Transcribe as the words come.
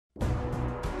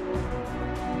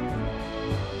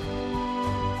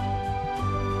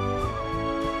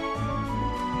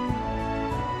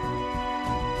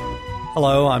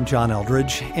Hello, I'm John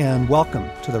Eldredge, and welcome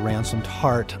to the Ransomed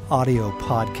Heart audio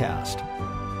podcast.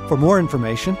 For more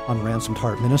information on Ransomed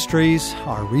Heart Ministries,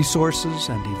 our resources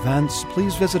and events,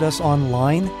 please visit us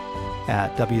online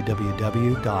at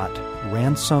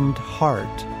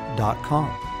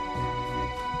www.ransomedheart.com.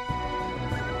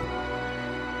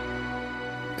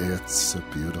 It's a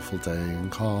beautiful day in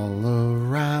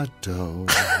Colorado.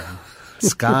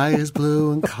 Sky is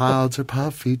blue and clouds are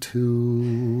puffy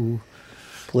too.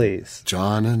 Please.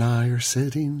 John and I are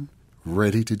sitting,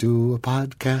 ready to do a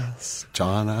podcast.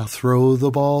 John, I'll throw the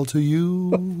ball to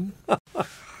you.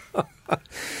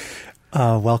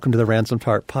 Welcome to the Ransomed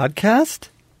Heart podcast.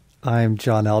 I'm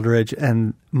John Eldredge,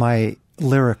 and my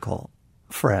lyrical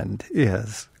friend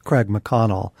is Craig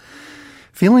McConnell,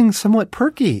 feeling somewhat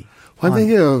perky. I'm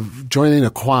thinking of joining a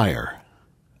choir.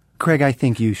 Craig, I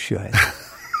think you should.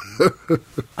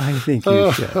 I think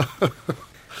you should.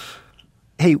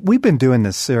 Hey, we've been doing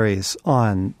this series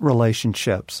on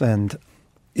relationships, and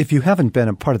if you haven't been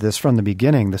a part of this from the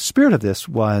beginning, the spirit of this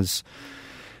was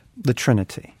the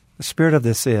Trinity. The spirit of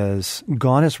this is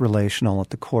God is relational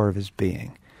at the core of his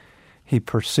being. He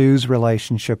pursues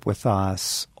relationship with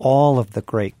us. All of the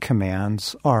great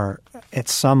commands are, at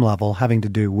some level, having to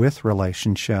do with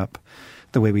relationship,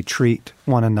 the way we treat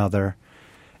one another.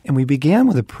 And we began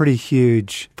with a pretty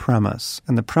huge premise,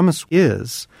 and the premise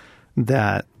is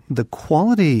that the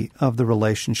quality of the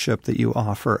relationship that you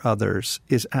offer others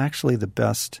is actually the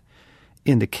best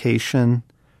indication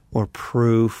or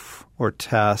proof or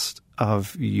test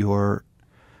of your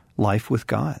life with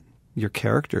God, your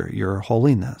character, your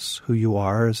holiness, who you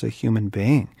are as a human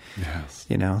being. Yes.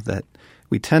 You know, that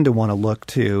we tend to want to look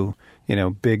to,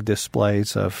 big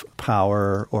displays of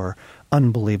power or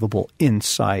unbelievable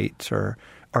insight or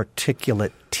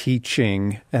articulate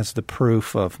teaching as the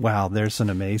proof of, wow, there's an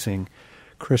amazing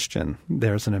Christian,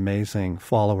 there's an amazing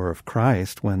follower of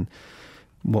Christ, when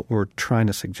what we're trying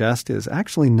to suggest is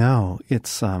actually no,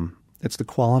 it's the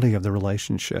quality of the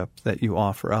relationship that you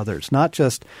offer others. Not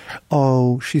just,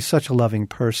 oh, she's such a loving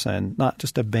person, not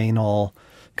just a banal,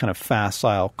 kind of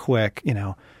facile, quick,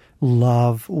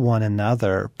 love one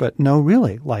another, but no,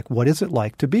 really, like, what is it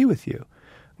like to be with you?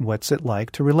 What's it like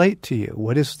to relate to you?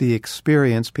 What is the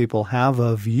experience people have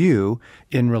of you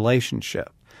in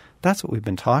relationship? That's what we've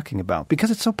been talking about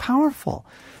because it's so powerful.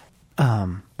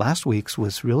 Last week's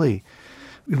was really,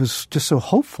 it was just so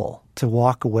hopeful to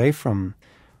walk away from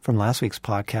last week's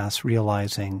podcast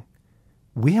realizing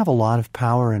we have a lot of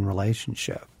power in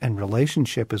relationship, and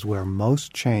relationship is where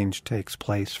most change takes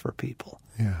place for people.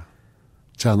 Yeah.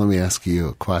 John, let me ask you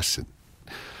a question.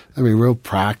 I mean, real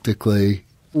practically,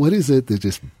 what is it that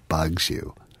just bugs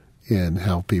you in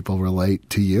how people relate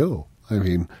to you? I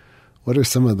mean, what are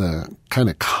some of the kind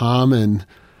of common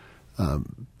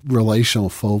relational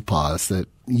faux pas that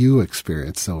you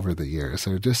experienced over the years,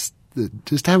 or just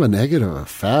have a negative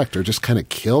effect, or just kind of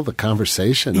kill the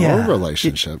conversation or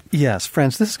relationship? Yes,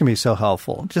 friends, this is going to be so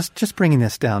helpful. Just bringing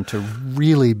this down to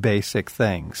really basic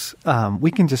things.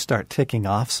 We can just start ticking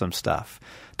off some stuff.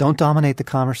 Don't dominate the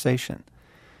conversation.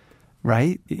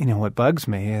 Right? What bugs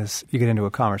me is you get into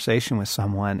a conversation with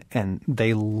someone and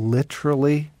they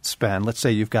literally spend, let's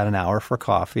say you've got an hour for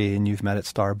coffee and you've met at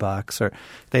Starbucks, or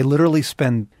they literally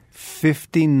spend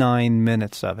 59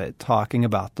 minutes of it talking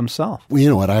about themselves. Well, you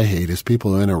know what I hate is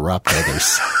people who interrupt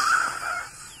others.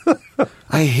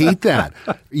 I hate that.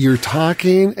 You're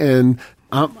talking, and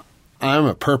I'm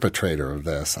a perpetrator of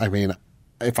this. I mean,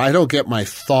 if I don't get my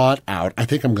thought out, I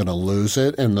think I'm going to lose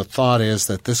it. And the thought is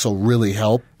that this will really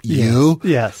help you.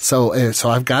 Yes. So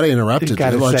I've got to interrupt it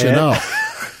to let you know.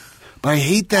 But I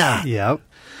hate that. Yep.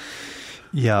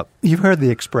 You've heard the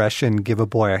expression, give a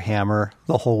boy a hammer,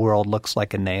 the whole world looks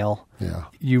like a nail. Yeah.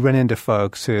 You run into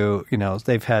folks who,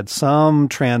 they've had some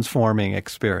transforming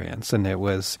experience, and they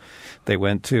went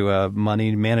to a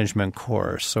money management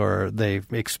course, or they've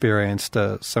experienced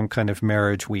some kind of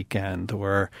marriage weekend,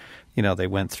 or they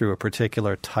went through a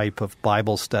particular type of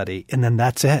Bible study, and then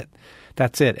that's it.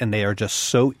 That's it. And they are just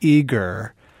so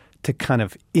eager to kind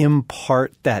of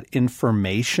impart that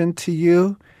information to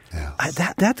you. Yes. I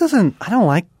don't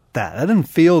like that. That doesn't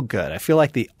feel good. I feel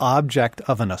like the object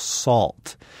of an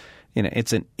assault.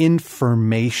 It's an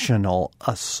informational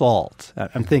assault.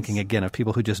 I'm thinking, again, of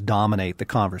people who just dominate the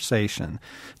conversation,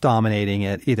 dominating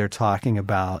it, either talking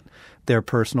about their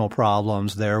personal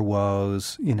problems, their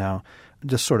woes,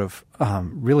 just sort of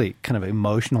really kind of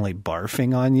emotionally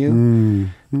barfing on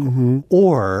you,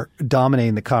 or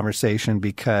dominating the conversation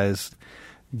because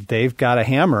they've got a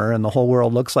hammer and the whole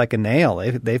world looks like a nail.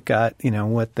 They've got,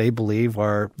 what they believe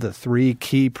are the 3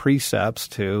 key precepts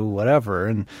to whatever.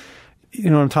 And you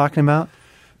know what I'm talking about?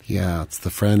 Yeah, it's the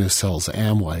friend who sells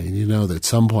Amway. And you know that at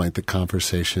some point the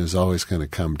conversation is always going to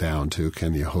come down to,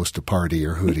 can you host a party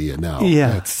or who do you know?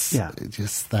 Yeah. It's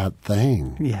just that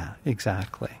thing. Yeah,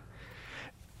 exactly.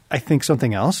 I think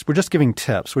something else, we're just giving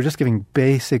tips. We're just giving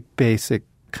basic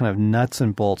kind of nuts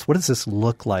and bolts. What does this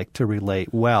look like to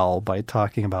relate well by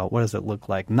talking about what does it look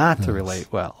like not to relate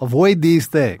well? Avoid these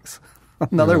things.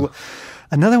 Another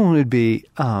one would be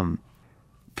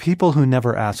people who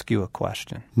never ask you a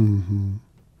question. Mm-hmm.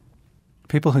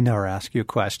 People who never ask you a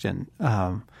question.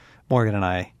 Morgan and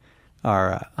I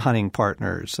are hunting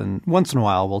partners, and once in a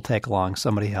while we'll take along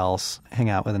somebody else, hang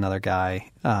out with another guy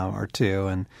or two,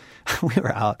 and we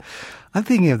were out. I'm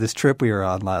thinking of this trip we were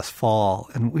on last fall,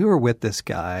 and we were with this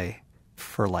guy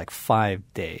for like 5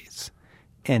 days,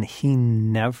 and he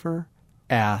never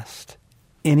asked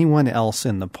anyone else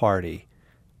in the party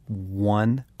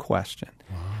one question.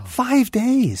 Wow. 5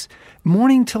 days,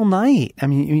 morning till night. I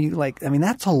mean,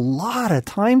 that's a lot of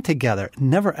time together.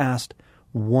 Never asked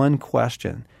one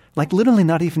question. Like literally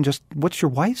not even just, what's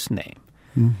your wife's name?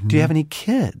 Mm-hmm. Do you have any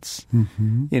kids?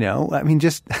 Mm-hmm. You know, I mean,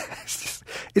 it's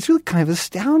really kind of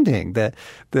astounding that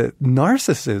the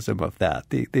narcissism of that,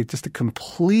 the just a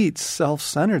complete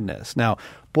self-centeredness. Now,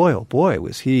 boy, oh boy,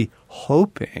 was he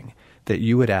hoping that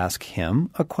you would ask him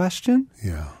a question?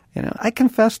 Yeah. You know, I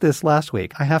confessed this last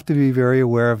week. I have to be very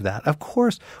aware of that. Of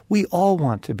course, we all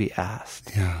want to be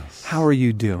asked. Yes. How are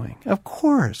you doing? Of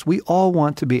course, we all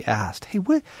want to be asked. Hey,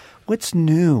 what's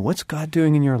new? What's God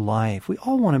doing in your life? We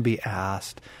all want to be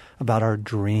asked about our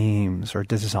dreams or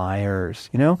desires,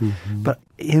 you know? Mm-hmm. But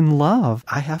in love,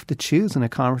 I have to choose in a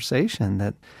conversation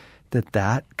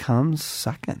that comes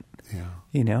second. Yeah.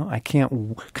 You know, I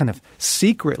can't kind of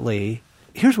secretly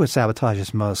 – here's what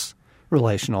sabotages most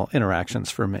relational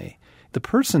interactions for me. The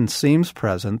person seems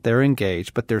present, they're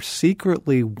engaged, but they're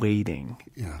secretly waiting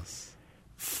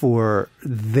for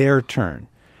their turn,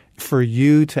 for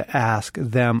you to ask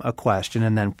them a question,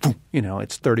 and then, you know,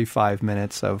 it's 35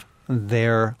 minutes of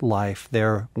their life,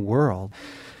 their world.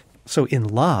 So in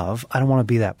love, I don't want to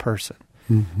be that person.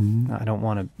 Mm-hmm. I don't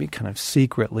want to be kind of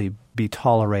secretly be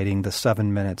tolerating the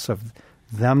 7 minutes of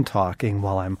them talking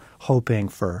while I'm hoping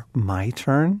for my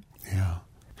turn. Yeah.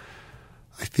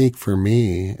 I think for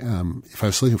me, if I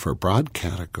was looking for a broad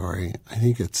category, I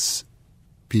think it's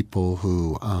people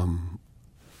who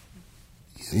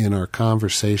in our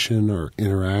conversation or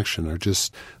interaction are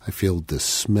just, I feel,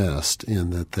 dismissed in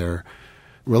that they're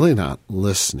really not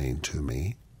listening to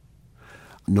me,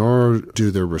 nor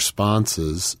do their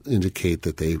responses indicate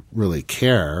that they really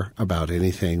care about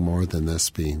anything more than this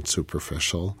being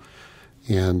superficial.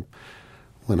 And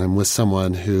when I'm with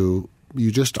someone who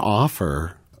you just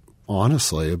offer,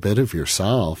 honestly, a bit of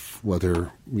yourself,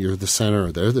 whether you're the center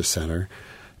or they're the center,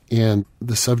 and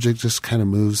the subject just kind of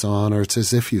moves on, or it's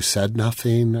as if you said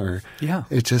nothing, or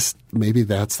it just, maybe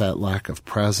that's that lack of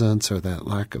presence or that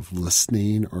lack of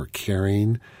listening or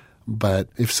caring. But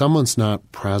if someone's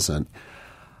not present,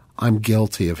 I'm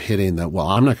guilty of hitting that, well,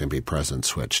 I'm not going to be present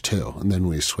switch too. And then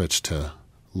we switch to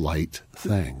light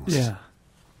things. Yeah.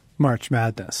 March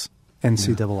Madness,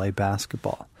 NCAA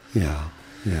basketball. Yeah,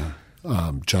 yeah.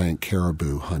 Giant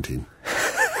caribou hunting.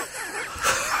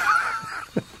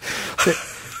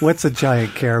 What's a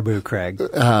giant caribou, Craig?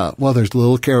 Well, there's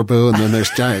little caribou and then there's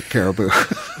giant caribou.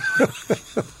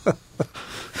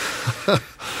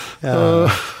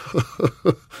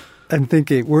 I'm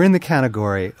thinking we're in the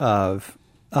category of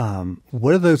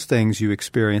what are those things you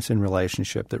experience in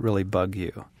relationship that really bug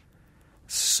you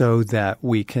so that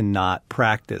we cannot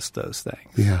practice those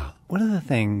things? Yeah. What are the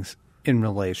things in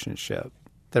relationship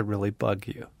that really bug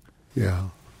you? Yeah.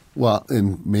 Well,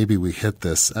 and maybe we hit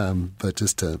this, but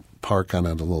just to park on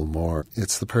it a little more,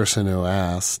 it's the person who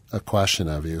asks a question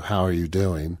of you, how are you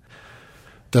doing,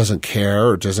 doesn't care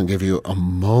or doesn't give you a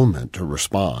moment to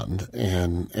respond.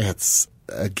 And it's,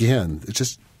 again,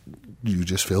 you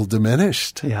just feel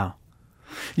diminished. Yeah.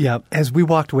 Yeah. As we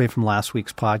walked away from last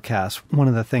week's podcast, one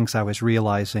of the things I was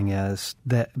realizing is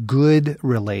that good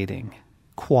relating,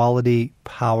 quality,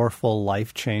 powerful,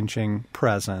 life-changing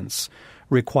presence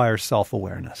requires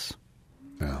self-awareness.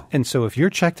 Yeah. And so if you're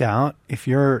checked out, if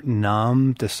you're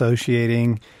numb,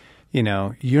 dissociating, you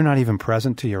know, you're not even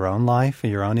present to your own life,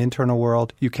 your own internal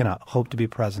world, you cannot hope to be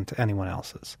present to anyone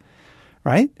else's.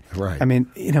 Right? Right. I mean,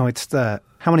 you know, it's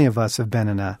how many of us have been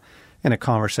in a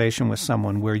conversation with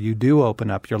someone where you do open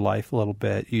up your life a little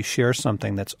bit, you share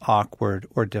something that's awkward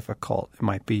or difficult. It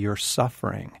might be your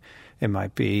suffering. It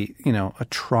might be, you know, a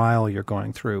trial you're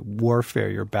going through, warfare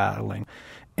you're battling.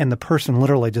 and the person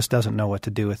literally just doesn't know what to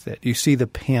do with it. You see the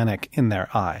panic in their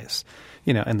eyes,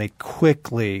 and they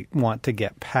quickly want to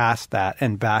get past that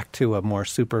and back to a more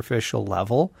superficial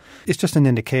level. It's just an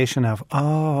indication of,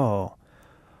 oh,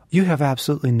 you have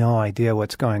absolutely no idea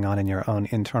what's going on in your own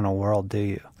internal world, do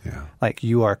you? Yeah. Like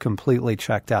you are completely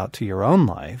checked out to your own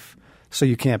life, so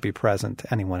you can't be present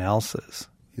to anyone else's.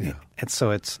 Yeah. And so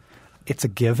it's a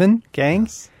given, gang.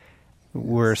 Yes.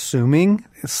 We're assuming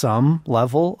some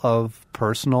level of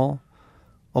personal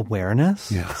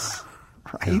awareness. Yes.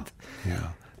 Right? Yeah.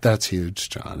 That's huge,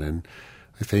 John. And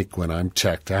I think when I'm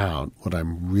checked out, what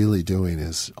I'm really doing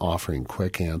is offering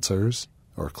quick answers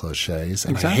or cliches.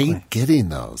 And Exactly. I hate getting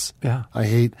those. Yeah. I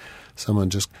hate someone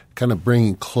just kind of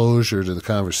bringing closure to the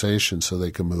conversation so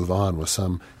they can move on with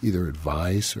some either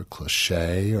advice or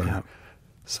cliche or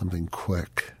something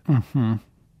quick.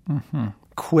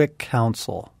 Quick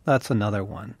counsel. That's another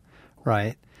one,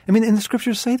 right? I mean, and the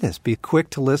scriptures say this, be quick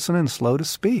to listen and slow to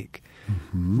speak,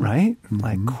 right?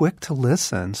 Like quick to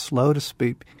listen, slow to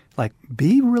speak. Like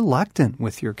be reluctant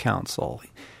with your counsel.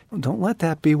 Don't let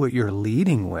that be what you're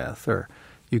leading with, or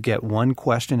you get one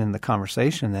question in the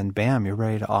conversation, then bam, you're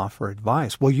ready to offer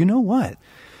advice. Well, you know what?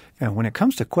 When it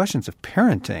comes to questions of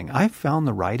parenting, I've found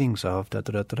the writings of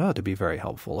to be very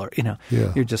helpful. Or,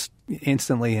 you're just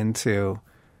instantly into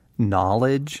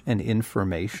knowledge and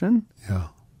information. Yeah,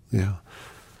 yeah.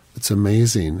 It's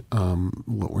amazing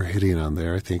what we're hitting on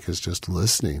there, I think, is just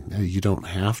listening. You don't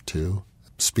have to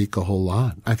speak a whole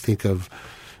lot. I think of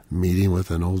meeting with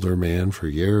an older man for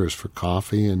years for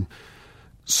coffee, and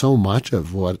so much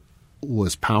of what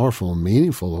was powerful and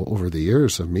meaningful over the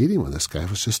years of meeting with this guy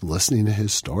was just listening to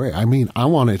his story. I mean, I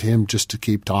wanted him just to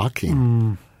keep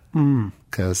talking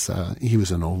because he was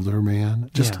an older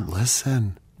man. Just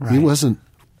listen. Right. He wasn't –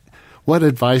 what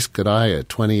advice could I, a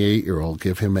 28-year-old,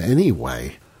 give him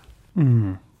anyway?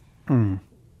 So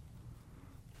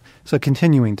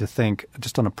continuing to think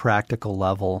just on a practical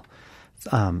level,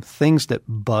 things that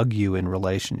bug you in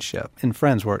relationship. And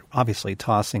friends, we're obviously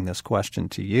tossing this question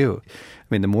to you. I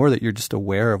mean, the more that you're just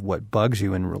aware of what bugs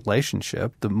you in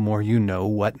relationship, the more you know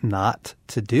what not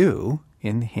to do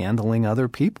in handling other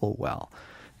people well.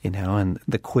 And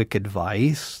the quick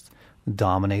advice,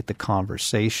 dominate the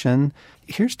conversation.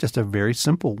 Here's just a very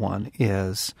simple one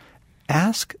is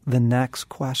ask the next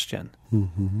question.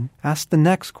 Ask the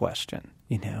next question.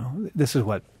 This is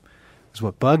what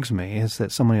bugs me is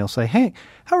that somebody will say, hey,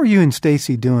 how are you and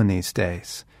Stacy doing these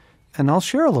days? And I'll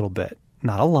share a little bit,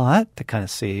 not a lot, to kind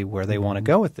of see where they want to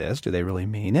go with this. Do they really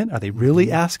mean it? Are they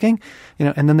really asking?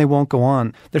 And then they won't go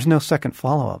on. There's no second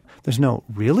follow-up. There's no,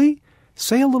 really?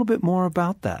 Say a little bit more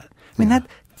about that. I mean,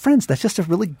 friends, that's just a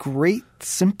really great,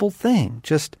 simple thing.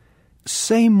 Just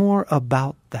say more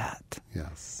about that.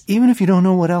 Yes. Even if you don't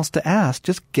know what else to ask,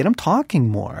 just get them talking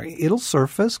more. It'll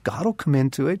surface. God will come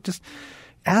into it. Just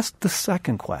ask the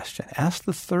second question. Ask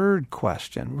the third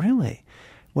question. Really?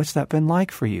 What's that been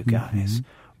like for you guys?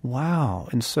 Wow.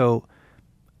 And so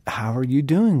how are you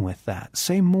doing with that?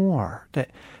 Say more.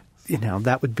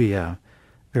 That would be a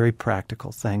very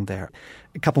practical thing there.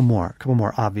 A couple more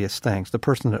obvious things. The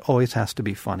person that always has to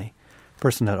be funny.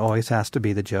 Person that always has to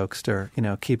be the jokester,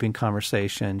 keeping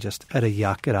conversation just at a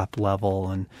yuck it up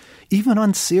level, and even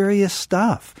on serious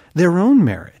stuff, their own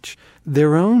marriage,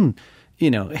 their own,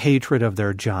 hatred of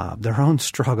their job, their own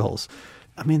struggles.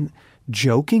 I mean,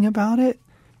 joking about it,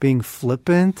 being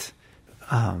flippant.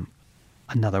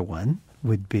 Another one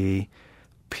would be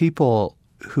people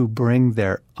who bring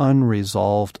their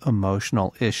unresolved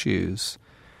emotional issues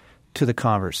to the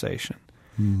conversation.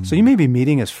 So you may be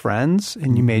meeting as friends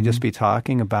and you may just be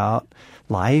talking about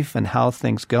life and how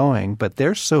things going, but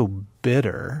they're so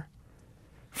bitter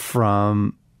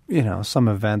from, some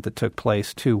event that took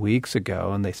place 2 weeks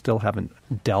ago and they still haven't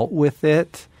dealt with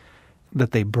it, that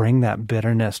they bring that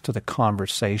bitterness to the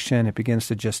conversation. It begins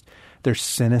to just, their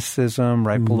cynicism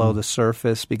right below the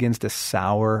surface begins to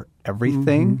sour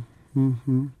everything.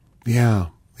 Yeah.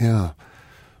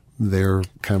 They're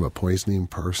kind of a poisoning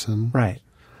person. Right.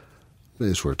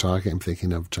 As we're talking, I'm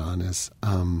thinking of, John, is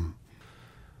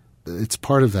it's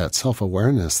part of that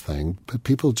self-awareness thing, but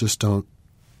people just don't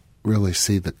really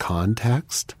see the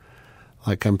context.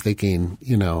 Like I'm thinking,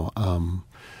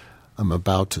 I'm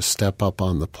about to step up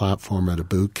on the platform at a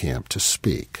boot camp to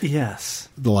speak. Yes.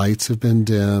 The lights have been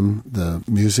dim, the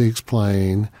music's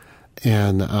playing,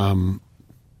 and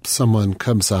someone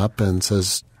comes up and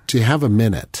says, do you have a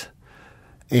minute?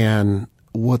 And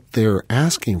what they're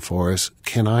asking for is,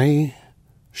 can I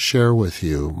share with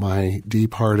you my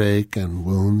deep heartache and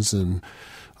wounds and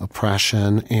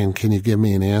oppression, and can you give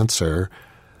me an answer?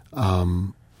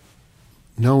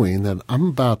 knowing that I'm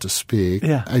about to speak.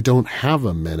 Yeah. I don't have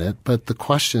a minute, but the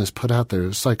question is put out there.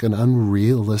 It's like an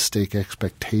unrealistic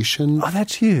expectation. Oh,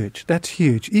 that's huge. That's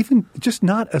huge. Even just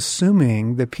not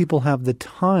assuming that people have the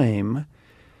time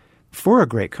for a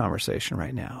great conversation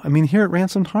right now. I mean, here at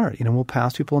Ransomed Heart, we'll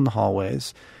pass people in the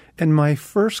hallways, and my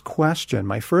first question,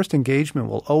 my first engagement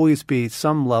will always be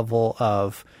some level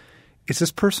of, is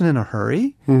this person in a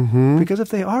hurry? Mm-hmm. Because if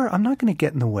they are, I'm not going to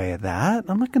get in the way of that.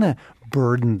 I'm not going to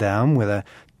burden them with a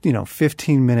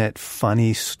 15-minute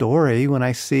funny story when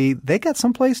I see they got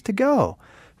someplace to go.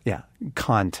 Yeah,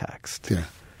 context. Yeah.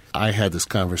 I had this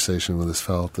conversation with this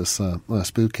fellow at this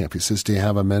last boot camp. He says, do you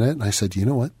have a minute? And I said, you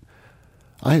know what?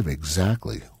 I have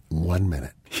exactly 1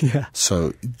 minute. Yeah.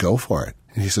 So go for it.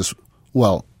 And he says,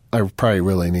 well, I probably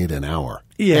really need an hour.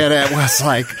 Yeah. And it was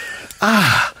like,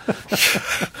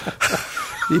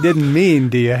 He didn't mean,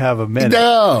 do you have a minute?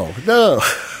 No.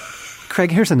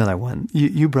 Craig, here's another one.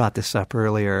 You brought this up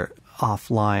earlier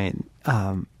offline.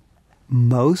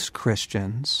 Most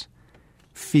Christians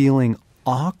feeling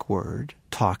awkward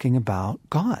talking about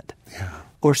God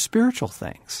or spiritual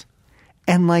things.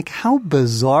 And how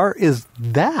bizarre is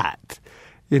that?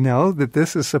 That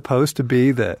this is supposed to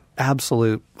be the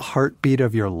absolute heartbeat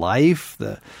of your life,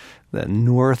 the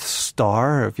North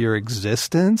Star of your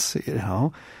existence,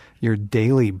 your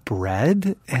daily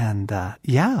bread. And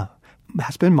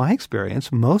that's been my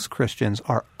experience. Most Christians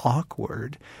are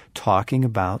awkward talking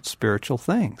about spiritual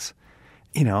things.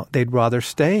 They'd rather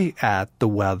stay at the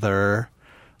weather,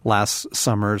 last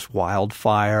summer's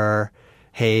wildfire,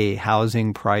 hey,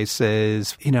 housing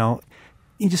prices,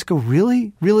 you just go,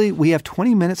 really? Really? We have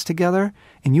 20 minutes together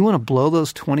and you want to blow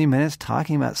those 20 minutes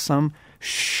talking about some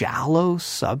shallow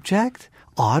subject?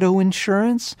 Auto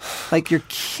insurance? You're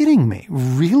kidding me.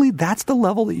 Really? That's the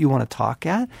level that you want to talk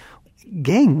at?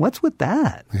 Gang, what's with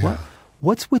that? Yeah.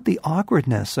 What's with the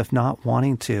awkwardness of not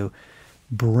wanting to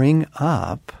bring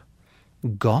up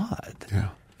God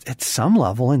at some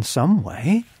level in some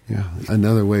way? Yeah.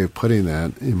 Another way of putting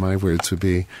that, in my words, would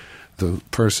be the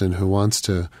person who wants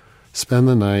to spend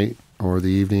the night or the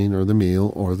evening or the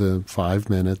meal or the 5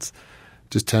 minutes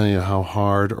just telling you how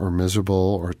hard or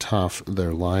miserable or tough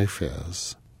their life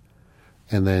is.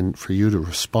 And then for you to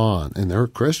respond, and they're a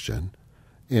Christian,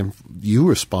 and you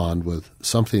respond with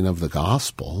something of the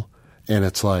gospel, and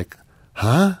it's like,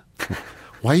 huh?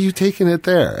 Why are you taking it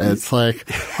there? And it's like,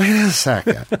 wait a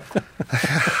second.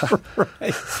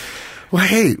 Right.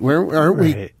 Wait, aren't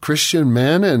we Christian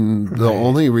men and the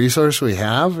only resource we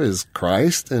have is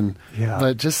Christ?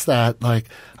 But just that, I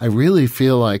really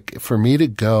feel like for me to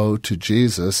go to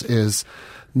Jesus is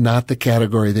not the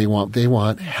category they want. They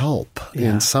want help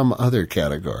in some other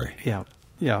category. Yeah.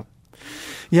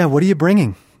 What are you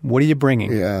bringing? What are you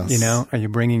bringing? Yes. Are you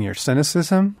bringing your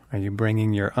cynicism? Are you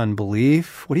bringing your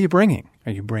unbelief? What are you bringing?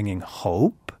 Are you bringing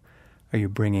hope? Are you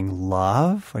bringing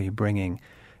love? Are you bringing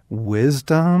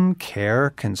wisdom, care,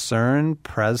 concern,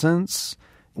 presence?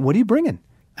 What are you bringing?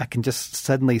 I can just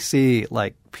suddenly see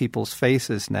people's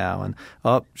faces now, and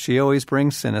she always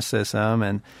brings cynicism,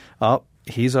 and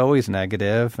he's always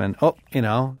negative, and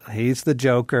he's the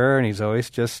joker, and he's always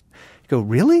just go,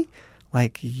 really?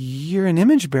 You're an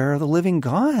image bearer of the living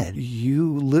God.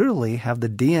 You literally have the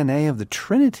DNA of the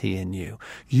Trinity in you.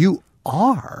 You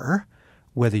are,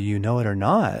 whether you know it or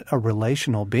not, a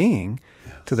relational being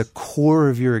to the core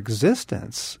of your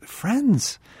existence.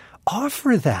 Friends,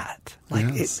 offer that.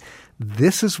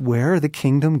 This is where the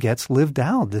kingdom gets lived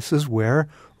out. This is where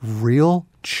real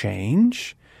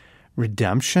change,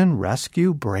 redemption,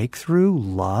 rescue, breakthrough,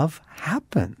 love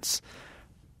happens.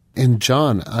 And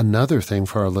John, another thing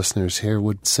for our listeners here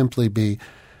would simply be,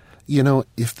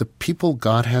 if the people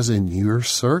God has in your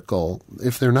circle,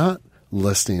 if they're not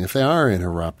listening, if they are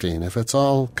interrupting, if it's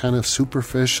all kind of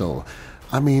superficial,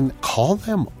 call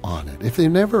them on it. If they're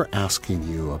never asking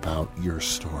you about your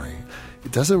story,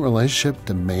 doesn't relationship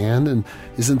demand, and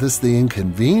isn't this the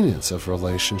inconvenience of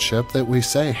relationship that we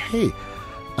say, hey,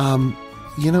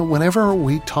 whenever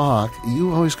we talk,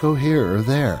 you always go here or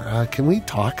there. Can we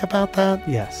talk about that?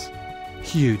 Yes.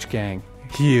 Huge, gang.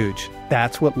 Huge.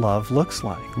 That's what love looks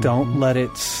like. Mm-hmm. Don't let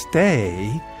it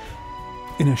stay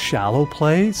in a shallow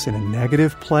place, in a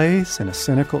negative place, in a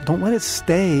cynical. Don't let it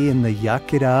stay in the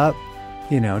yuck it up,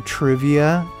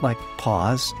 trivia.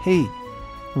 Pause. Hey,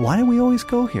 why do we always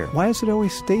go here? Why does it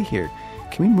always stay here?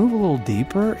 Can we move a little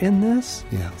deeper in this?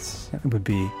 Yes. That would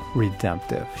be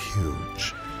redemptive.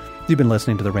 Huge. You've been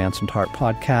listening to the Ransomed Heart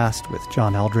podcast with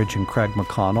John Eldredge and Craig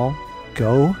McConnell.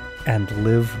 Go and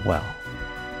live well.